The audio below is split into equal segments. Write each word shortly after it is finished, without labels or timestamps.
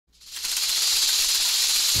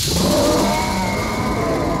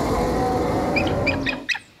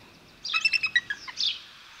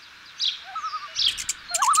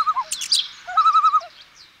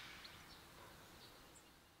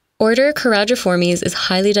order Charadriiformes is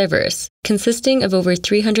highly diverse, consisting of over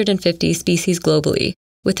 350 species globally,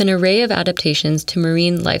 with an array of adaptations to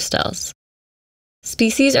marine lifestyles.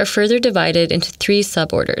 Species are further divided into 3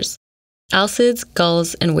 suborders: alcids,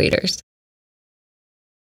 gulls, and waders.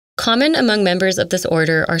 Common among members of this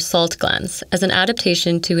order are salt glands, as an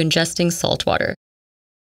adaptation to ingesting salt water.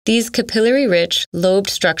 These capillary-rich, lobed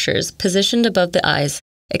structures positioned above the eyes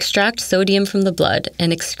extract sodium from the blood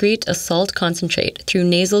and excrete a salt concentrate through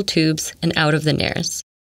nasal tubes and out of the nares.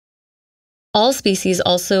 All species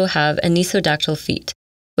also have anisodactyl feet,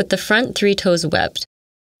 with the front 3 toes webbed,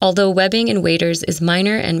 although webbing in waders is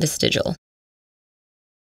minor and vestigial.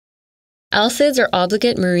 Alcids are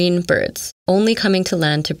obligate marine birds, only coming to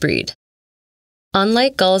land to breed.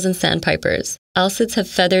 Unlike gulls and sandpipers, alcids have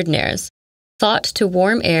feathered nares, thought to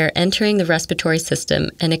warm air entering the respiratory system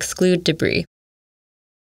and exclude debris.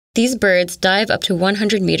 These birds dive up to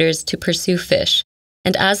 100 meters to pursue fish,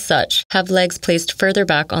 and as such have legs placed further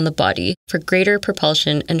back on the body for greater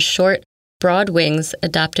propulsion and short, broad wings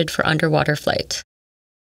adapted for underwater flight.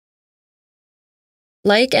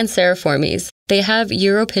 Like Charadriiformes, they have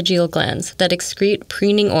uropygial glands that excrete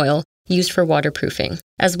preening oil used for waterproofing,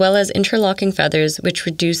 as well as interlocking feathers which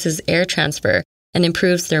reduces air transfer and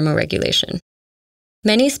improves thermoregulation.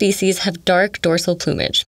 Many species have dark dorsal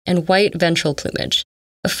plumage and white ventral plumage,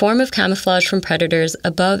 a form of camouflage from predators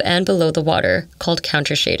above and below the water called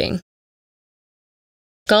countershading.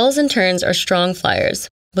 Gulls and terns are strong flyers,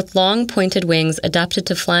 with long pointed wings adapted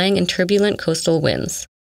to flying in turbulent coastal winds.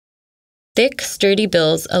 Thick, sturdy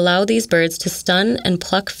bills allow these birds to stun and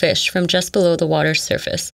pluck fish from just below the water's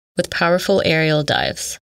surface with powerful aerial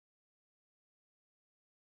dives.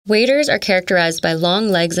 Waders are characterized by long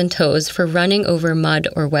legs and toes for running over mud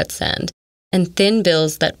or wet sand, and thin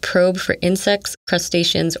bills that probe for insects,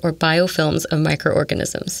 crustaceans, or biofilms of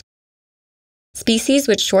microorganisms. Species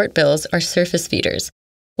with short bills are surface feeders,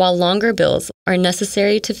 while longer bills are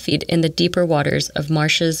necessary to feed in the deeper waters of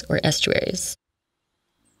marshes or estuaries.